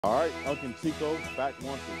All right, UNK and CHICO back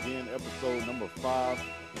once again, episode number 5.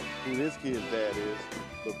 Who this kid's dad is,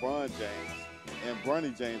 LeBron James, and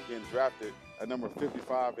Bronny James getting drafted at number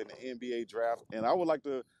 55 in the NBA draft. And I would like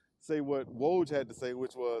to say what Woj had to say,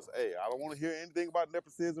 which was, hey, I don't want to hear anything about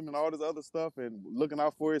nepotism and all this other stuff and looking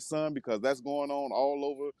out for his son because that's going on all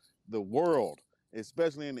over the world,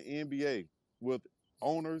 especially in the NBA with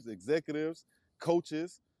owners, executives,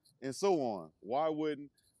 coaches, and so on. Why wouldn't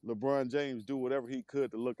LeBron James do whatever he could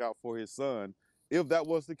to look out for his son if that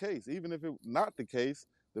was the case? Even if it not the case,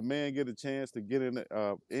 the man get a chance to get in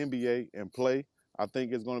the NBA and play. I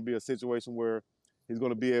think it's going to be a situation where he's going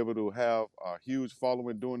to be able to have a huge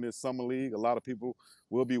following during this summer league. A lot of people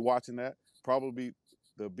will be watching that. Probably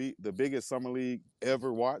the biggest summer league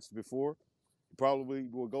ever watched before. He probably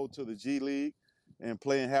will go to the G League and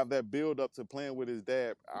play and have that build up to playing with his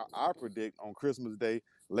dad. I predict on Christmas Day,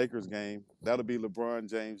 Lakers game, that'll be LeBron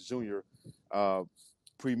James Jr.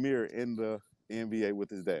 Premiere in the NBA with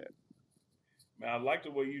his dad. Man, I like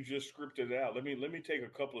the way you just scripted it out. Let me take a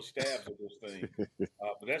couple of stabs at this thing.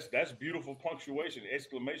 But that's beautiful punctuation,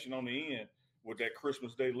 exclamation on the end with that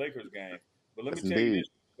Christmas Day Lakers game. But let me Yes, tell you indeed. this.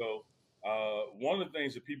 So one of the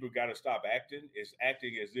things that people got to stop acting is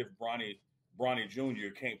acting as if Bronny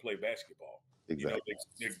Jr. can't play basketball. You know,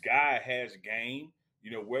 Exactly. the guy has game. You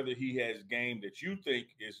know, whether he has game that you think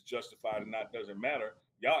is justified or not doesn't matter.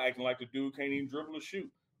 Y'all acting like the dude can't even dribble or shoot.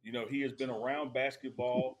 You know, he has been around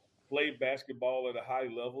basketball, played basketball at a high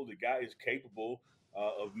level. The guy is capable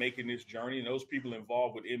of making this journey. And those people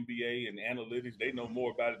involved with NBA and analytics, they know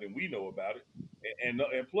more about it than we know about it. And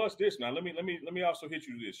plus this. Now let me also hit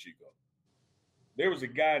you to this, Chico. There was a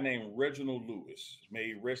guy named Reginald Lewis. May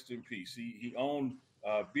he rest in peace. He owned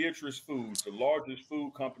Beatrice Foods, the largest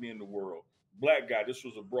food company in the world. Black guy. This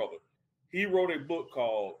was a brother. He wrote a book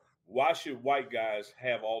called "Why Should White Guys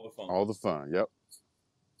Have All the Fun?" All the fun. Yep.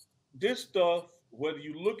 This stuff, whether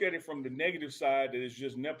you look at it from the negative side, that is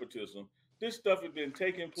just nepotism. This stuff has been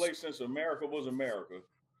taking place since America was America.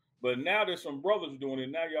 But now there's some brothers doing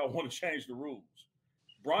it. Now y'all want to change the rules.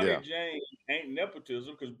 Yeah. Bronny James ain't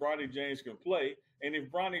nepotism because Bronny James can play. And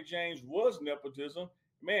if Bronny James was nepotism,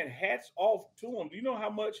 man, hats off to him. Do you know how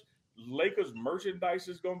much Lakers merchandise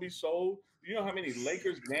is going to be sold? Do you know how many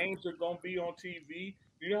Lakers games are going to be on TV?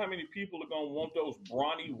 Do you know how many people are going to want those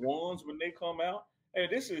Bronny ones when they come out? Hey,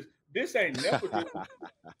 this ain't nepotism.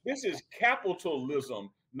 This is capitalism,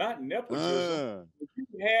 not nepotism. Uh, If you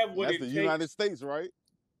have what that's it the takes, United States, right?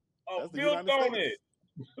 oh, That's the built United on it,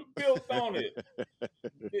 States. built on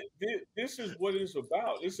it. This is what it's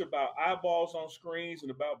about. It's about eyeballs on screens and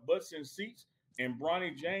about butts in seats. And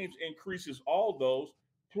Bronny James increases all those.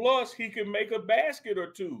 Plus, he can make a basket or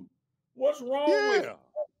two. What's wrong with it? Yeah.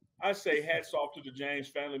 I say hats off to the James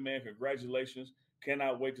family, man. Congratulations.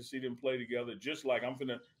 Cannot wait to see them play together. Just like I'm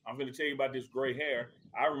finna tell you about this gray hair.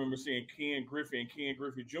 I remember seeing Ken Griffey and Ken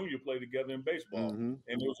Griffey Jr. play together in baseball. Mm-hmm.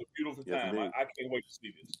 And it was a beautiful Yes, time. I, indeed. I can't wait to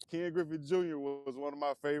see this. Ken Griffey Jr. was one of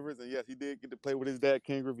my favorites, and yes, he did get to play with his dad,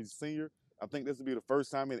 Ken Griffey Sr. I think this will be the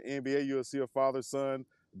first time in the NBA you'll see a father-son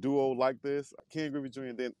duo like this. Ken Griffey Jr.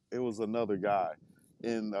 And then it was another guy,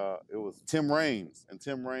 and it was Tim Raines and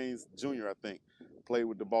Tim Raines Jr. I think played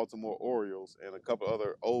with the Baltimore Orioles and a couple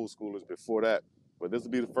other old schoolers before that. But this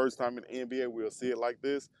will be the first time in the NBA we'll see it like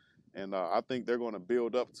this, and I think they're going to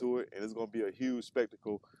build up to it, and it's going to be a huge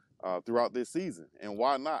spectacle throughout this season. And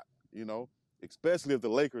why not? You know, especially if the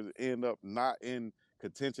Lakers end up not in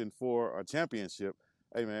contention for a championship.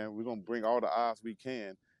 Hey man, we're gonna bring all the odds we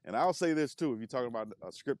can. And I'll say this too: if you're talking about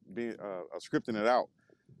a script being scripting it out,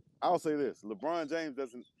 I'll say this: LeBron James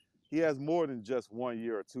doesn't. He has more than just 1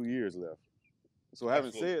 year or 2 years left. So having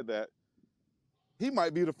Absolutely. said that, he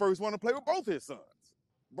might be the first one to play with both his sons.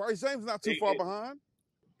 Bryce James is not too far It, behind.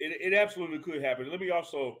 it absolutely could happen. Let me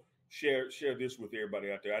also share this with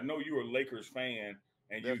everybody out there. I know you're a Lakers fan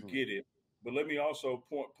and you Definitely. get it, but let me also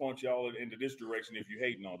point y'all into this direction if you're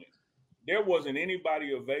hating on it. There wasn't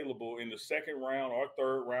anybody available in the second round or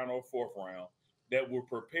third round or fourth round that would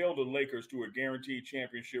propel the Lakers to a guaranteed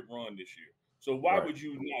championship run this year. So why Right. would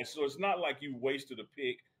you not? So it's not like you wasted a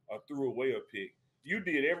pick or threw away a pick. You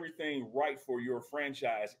did everything right for your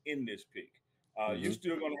franchise in this pick. You're Mm-hmm.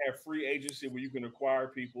 still going to have free agency where you can acquire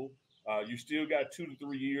people. You still got 2 to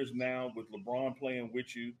 3 years now with LeBron playing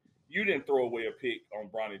with you. You didn't throw away a pick on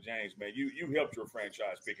Bronny James, man. You helped your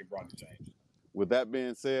franchise picking Bronny James. With that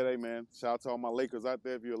being said, hey man, shout out to all my Lakers out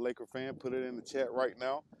there. If you're a Laker fan, put it in the chat right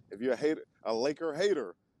now. If you're a Laker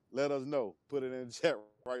hater, let us know. Put it in the chat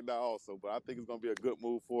right now also. But I think it's gonna be a good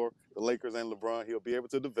move for the Lakers and LeBron. He'll be able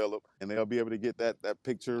to develop and they'll be able to get that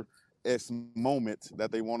picture S moment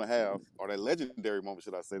that they want to have, or that legendary moment,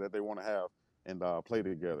 should I say, that they want to have and play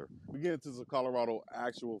together. We get into some Colorado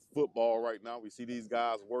actual football right now. We see these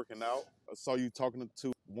guys working out. I saw you talking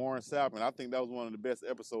to Warren Sapp, and I think that was one of the best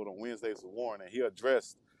episodes on Wednesdays with Warren, and he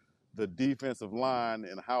addressed the defensive line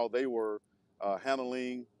and how they were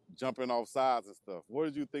handling jumping off sides and stuff. What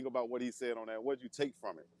did you think about what he said on that? What did you take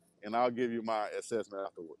from it? And I'll give you my assessment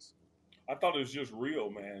afterwards. I thought it was just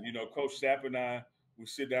real, man. You know, Coach Sapp and I, we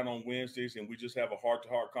sit down on Wednesdays and we just have a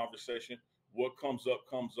heart-to-heart conversation. What comes up,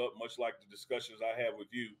 much like the discussions I have with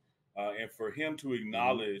you. And for him to Mm-hmm.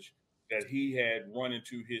 acknowledge that he had run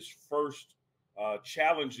into his first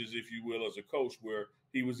challenges, if you will, as a coach, where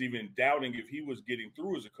he was even doubting if he was getting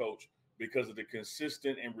through as a coach because of the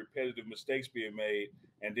consistent and repetitive mistakes being made.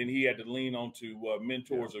 And then he had to lean on to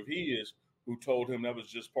mentors of his who told him that was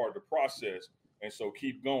just part of the process. And so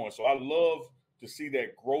keep going. So I love to see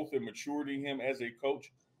that growth and maturity in him as a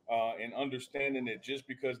coach, and understanding that just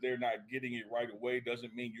because they're not getting it right away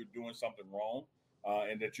doesn't mean you're doing something wrong,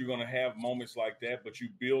 and that you're going to have moments like that, but you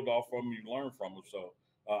build off from them, you learn from them. So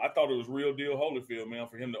I thought it was real deal Holyfield, man,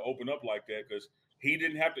 for him to open up like that, because he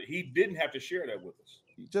didn't have to share that with us.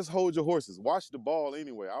 Just hold your horses. Watch the ball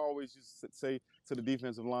anyway. I always used to say to the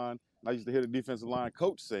defensive line, I used to hear the defensive line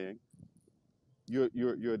coach saying,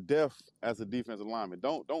 you're deaf as a defensive lineman.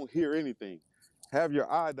 Don't hear anything. Have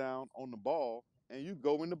your eye down on the ball and you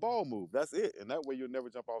go in the ball move. That's it. And that way you'll never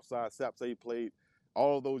jump offside. Sapp say he played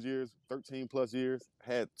all of those years, 13 plus years,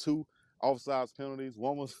 had 2 offsides penalties.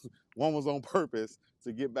 One was on purpose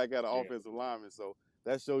to get back at an Yeah. offensive lineman. So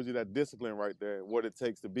that shows you that discipline right there and what it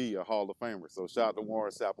takes to be a Hall of Famer. So shout out to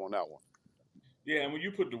Warren Sapp on that one. Yeah, and when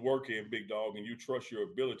you put the work in, big dog, and you trust your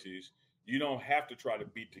abilities, you don't have to try to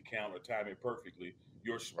beat the count or time it perfectly.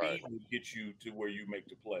 Your Right. speed will get you to where you make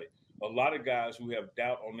the play. A lot of guys who have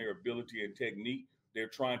doubt on their ability and technique, they're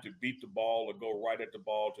trying to beat the ball or go right at the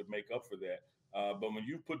ball to make up for that. But when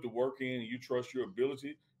you put the work in and you trust your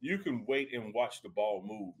ability, you can wait and watch the ball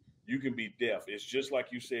move. You can be deaf. It's just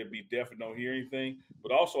like you said, be deaf and don't hear anything.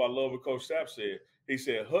 But also, I love what Coach Sapp said. He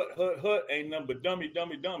said, "Hut, hut, hut ain't nothing but dummy,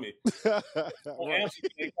 dummy, dummy." Don't Right. answer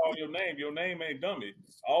when they call your name. Your name ain't dummy.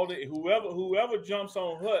 All the whoever jumps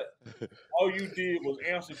on Hut, all you did was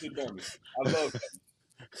answer to dummy. I love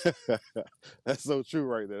That's so true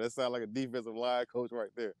right there. That sounds like a defensive line coach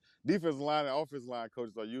right there. Defensive line and offensive line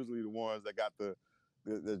coaches are usually the ones that got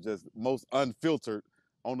the just most unfiltered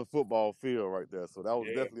on the football field right there. So that was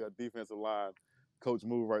Yeah, definitely a defensive line coach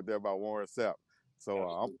move right there by Warren Sapp. So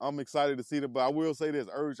absolutely. I'm excited to see them. But I will say this: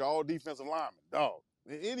 urge all defensive linemen, dog,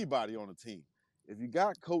 anybody on the team. If you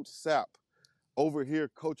got Coach Sapp over here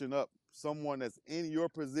coaching up someone that's in your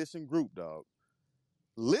position group, dog,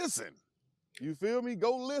 listen. You feel me?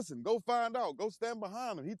 Go listen. Go find out. Go stand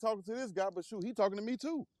behind him. He talking to this guy, but shoot, he talking to me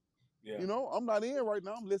too. Yeah. You know, I'm not in right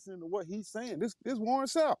now. I'm listening to what he's saying. This Warren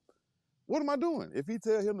Sapp. What am I doing? If he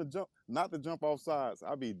tell him to jump, not to jump off sides,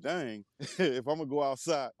 I'll be dang. If I'm gonna go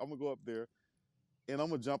outside, I'm gonna go up there and I'm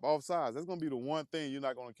gonna jump off sides. That's gonna be the one thing you're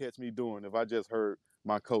not gonna catch me doing if I just heard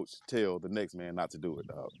my coach tell the next man not to do it,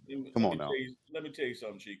 dog. Come on now. Let me tell you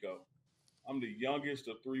something, Chico. I'm the youngest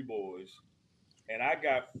of 3 boys, and I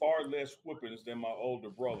got far less whippings than my older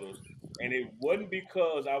brothers. And it wasn't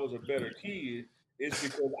because I was a better kid. It's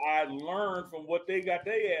because I learned from what they got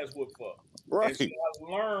their ass whooped for. And so Right.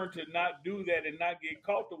 I learned to not do that and not get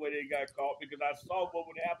caught the way they got caught because I saw what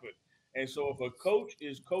would happen. And so if a coach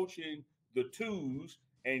is coaching the twos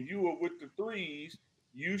and you are with the threes,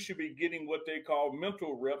 you should be getting what they call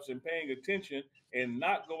mental reps and paying attention and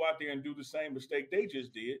not go out there and do the same mistake they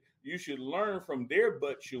just did. You should learn from their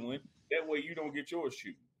butt chewing. That way you don't get yours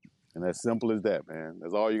shooting. And as simple as that, man.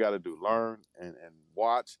 That's all you got to do. Learn and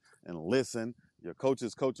watch and listen. Your coach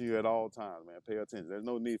is coaching you at all times, man. Pay attention. There's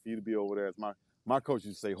no need for you to be over there. As my coach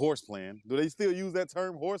used to say, horse playing. Do they still use that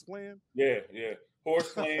term, horse playing? Yeah, yeah.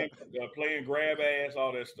 Horse playing, playing grab ass,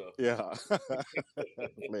 all that stuff. Yeah.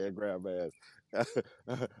 Playing grab ass.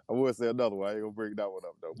 I would say another one. I ain't gonna bring that one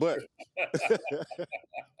up though. But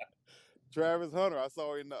Travis Hunter, I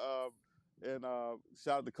saw in the and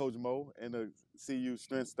shout out to Coach Mo and the CU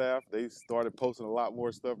strength staff. They started posting a lot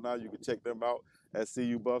more stuff now. You can check them out at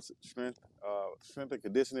CU Buffs Strength and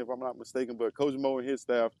Conditioning, if I'm not mistaken. But Coach Mo and his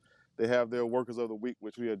staff, they have their workers of the week,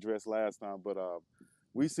 which we addressed last time. But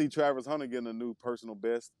we see Travis Hunter getting a new personal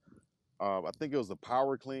best. I think it was a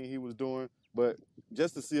power clean he was doing. But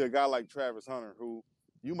just to see a guy like Travis Hunter, who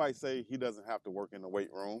you might say he doesn't have to work in the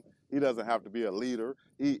weight room. He doesn't have to be a leader.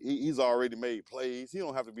 He's already made plays. He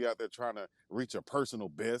don't have to be out there trying to reach a personal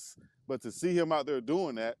best. But to see him out there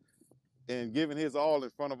doing that and giving his all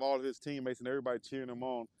in front of all of his teammates and everybody cheering him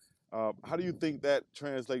on, How do you think that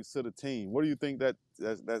translates to the team? What do you think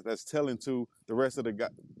that's telling to the rest of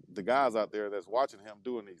the guys out there that's watching him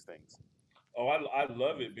doing these things? Oh, I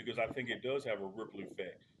love it because I think it does have a ripple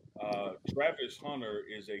effect. Travis Hunter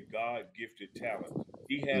is a God gifted talent.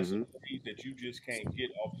 He has some Mm-hmm. things that you just can't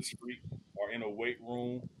get off the street or in a weight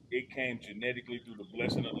room. It came genetically through the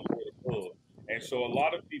blessing of the Lord above. And so a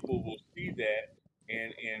lot of people will see that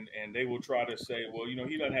and they will try to say, well,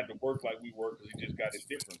 he doesn't have to work like we work because he just got it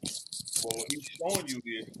differently. Well, what he's showing you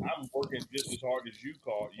is I'm working just as hard as you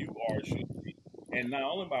are, should be. And not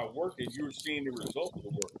only by working, you're seeing the result of the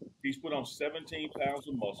work. He's put on 17 pounds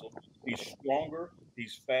of muscle. He's stronger.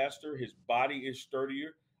 He's faster. His body is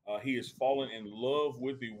sturdier. He has fallen in love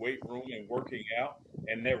with the weight room and working out.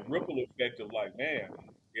 And that ripple effect of like, man,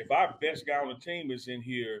 if our best guy on the team is in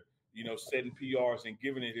here, setting PRs and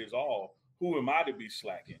giving it his all, who am I to be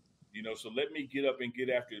slacking? So let me get up and get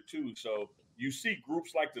after it too. So you see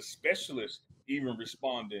groups like the specialists even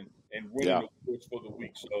responding and winning Yeah. awards for the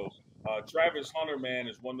week. So Travis Hunter, man,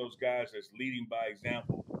 is one of those guys that's leading by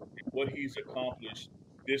example. And what he's accomplished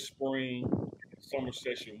this spring, summer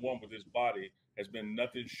session one with his body has been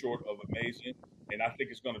nothing short of amazing. And I think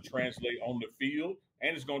it's going to translate on the field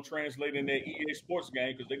and it's going to translate in that EA Sports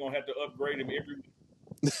game because they're going to have to upgrade him every week.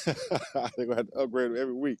 They're gonna have to upgrade him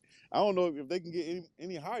every week. I don't know if they can get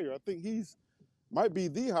any higher. I think he's might be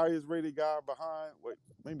the highest rated guy behind,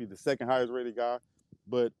 maybe the second highest rated guy,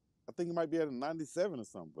 but I think he might be at a 97 or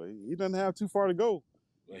something. But he doesn't have too far to go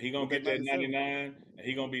He's going with to that get that 97. 99 and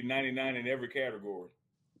he's going to be 99 in every category.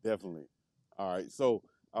 Definitely. All right. So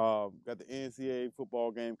got the NCAA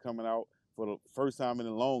football game coming out for the first time in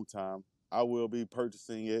a long time. I will be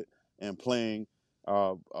purchasing it and playing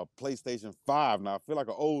a PlayStation 5. Now I feel like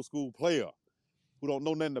an old school player who don't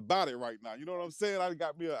know nothing about it right now. You know what I'm saying? I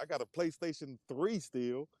got a PlayStation 3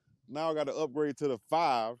 still. Now I got to upgrade to the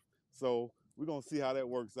 5. So we're gonna see how that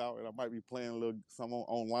works out, and I might be playing a little some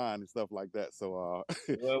online and stuff like that. So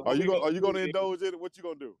Well, are what we gonna you do gonna is, indulge in it? What you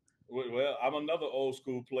gonna do? well, I'm another old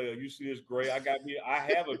school player. You see this gray? I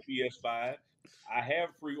have a PS5. I have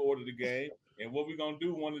pre-ordered the game. And what we're gonna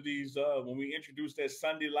do one of these when we introduce that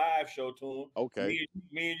Sunday live show to them, Okay.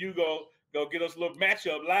 me and you go get us a little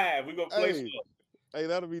matchup live. We're gonna play some. Hey,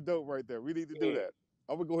 that'll be dope right there. We need to do Yeah. that.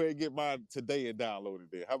 I'm gonna go ahead and get mine today and download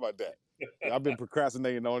it there. How about that? I've been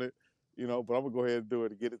procrastinating on it, but I'm gonna go ahead and do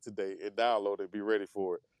it and get it today and download it and be ready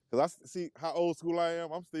for it. Because I see how old school I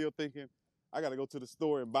am. I'm still thinking I gotta go to the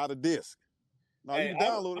store and buy the disc. No, you Hey, can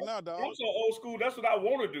download it now, I'm dog. so old school. That's what I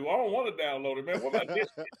want to do. I don't want to download it, man. What about this?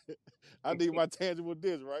 I need my tangible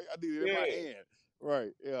disc, right? I need it in my Yeah. hand.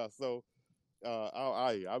 Right. Yeah. So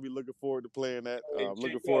I'll be looking forward to playing that. Hey,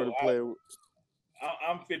 Looking forward Chico, to playing.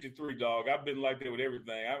 I'm 53, dog. I've been like that with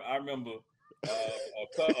everything. I remember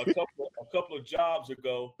a couple of jobs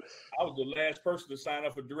ago, I was the last person to sign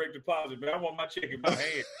up for direct deposit. Man, I want my check in my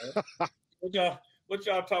hand. Man. What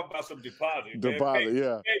y'all talk about some deposit, man? Deposit,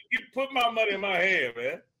 yeah. Hey, you put my money in my hand,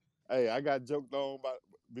 man. Hey, I got joked on by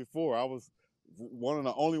before. I was one of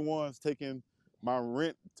the only ones taking my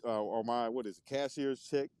rent or my cashier's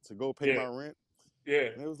check to go pay Yeah, my rent. yeah.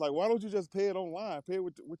 And it was like, why don't you just pay it online? Pay it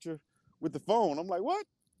with the phone. I'm like, what?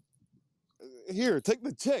 Here, take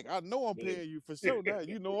the check. I know I'm paying you for sure now.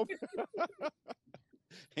 You know I'm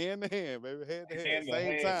hand to hand, baby, hand to hand, Hand to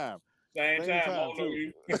same hand, time, same same time. I time don't know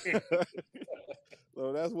too. you.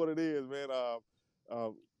 So that's what it is, man.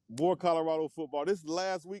 More Colorado football. This is the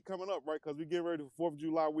last week coming up, right? Because we get ready for 4th of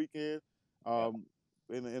July weekend. Yeah.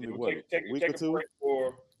 In Yeah, what, we a week or take a two? break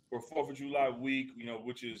for 4th of July week,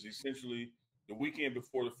 which is essentially the weekend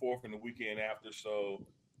before the 4th and the weekend after. So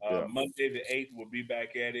Yeah. Monday the 8th we'll be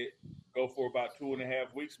back at it. Go for about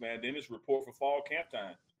 2.5 weeks, man. Then it's report for fall camp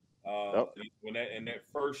time. Yep. When that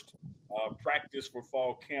first practice for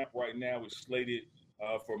fall camp right now is slated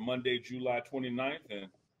for Monday, July 29th, and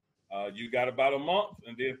you got about a month,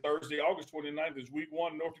 and then Thursday, August 29th is week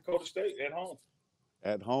one, North Dakota State at home.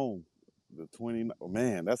 At home, the 20. Oh,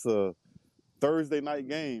 man, that's a Thursday night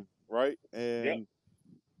game, right? Yep, And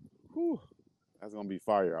whew, that's gonna be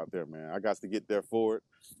fire out there, man. I got to get there for it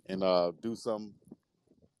and do some.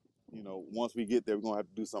 Once we get there, we're gonna have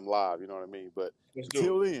to do some live. You know what I mean? But let's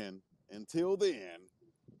do until then,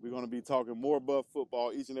 we're gonna be talking more Buff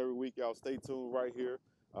football each and every week. Y'all stay tuned right here.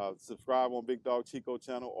 Subscribe on BiggDoggChico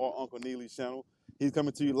channel or Uncle Neely's channel. He's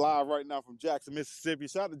coming to you live right now from Jackson, Mississippi.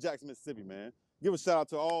 Shout out to Jackson, Mississippi, man. Give a shout out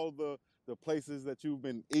to all the places that you've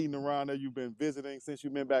been eating around there, you've been visiting since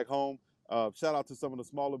you've been back home. Shout out to some of the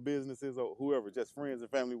smaller businesses or whoever, just friends and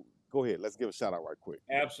family. Go ahead, let's give a shout out right quick.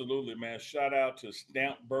 Absolutely, man. Shout out to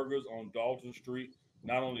Stamp Burgers on Dalton Street.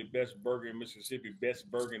 Not only best burger in Mississippi, best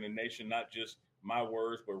burger in the nation, not just my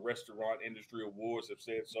words, but restaurant industry awards have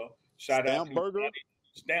said so. Shout out Stamp to burger? Johnny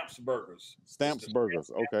Stamps Burgers. Stamps Burgers.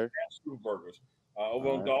 Okay. Stamps Burgers. Over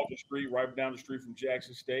All on right. Dalton Street, right down the street from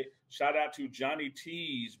Jackson State. Shout out to Johnny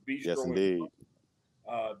T's Yes, Bistro. indeed.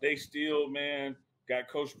 They still, man, got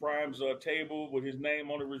Coach Prime's table with his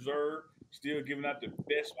name on the reserve. Still giving out the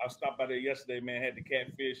best. I stopped by there yesterday, man. Had the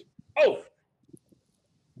catfish. Oh,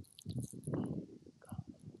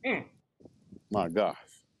 My gosh.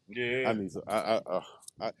 yeah. I need some.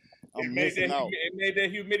 I'm made missing out. It made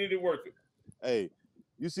that humidity worth it. Hey,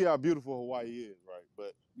 you see how beautiful Hawaii is, right?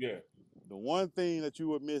 But Yeah. the one thing that you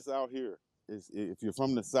would miss out here is, if you're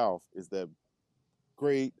from the South, is that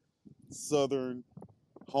great Southern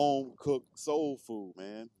home cooked soul food,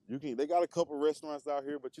 man. They got a couple restaurants out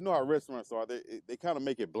here, but you know how restaurants are. They kind of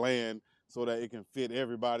make it bland so that it can fit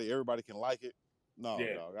everybody. Everybody can like it. No,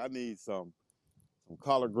 Yeah. dog. I need some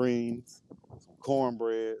collard greens, some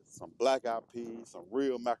cornbread, some black eyed peas, some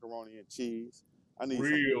real macaroni and cheese. I need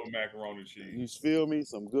real macaroni and cheese. You feel me?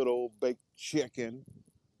 Some good old baked chicken.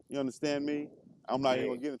 You understand me? I'm not even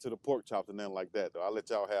gonna get into the pork chops and nothing like that, though. I'll let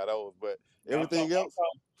y'all have those. But everything else,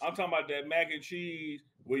 I'm talking about that mac and cheese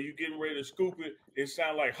where you getting ready to scoop it. It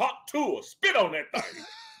sounds like hot tour. Spit on that thing.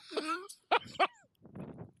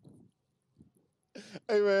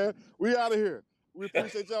 Hey man, we out of here. We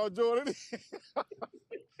appreciate y'all joining it.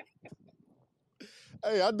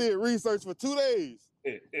 Hey, I did research for 2 days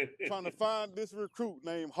trying to find this recruit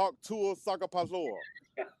named Hawk Tua Sakapaloa.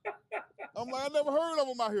 I'm like, I never heard of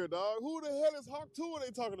him out here, dog. Who the hell is Hawk Tua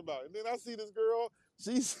they talking about? And then I see this girl,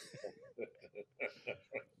 she's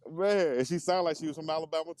man, and she sounded like she was from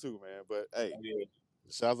Alabama too, man. But hey,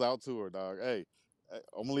 shouts out to her, dog. Hey,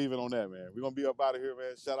 I'm gonna leave it on that, man. We're gonna be up out of here,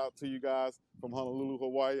 man. Shout out to you guys from Honolulu,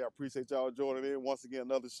 Hawaii. I appreciate y'all joining in. Once again,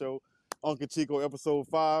 another show, UNK and CHICO, episode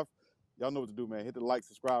 5. Y'all know what to do, man. Hit the like,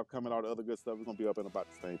 subscribe, comment, all the other good stuff. We're gonna be up and about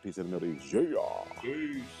this thing. Peace in the Middle East. Yeah.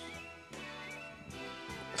 Peace.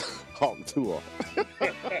 Hawk Tua.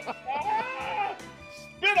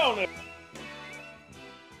 Spit on it.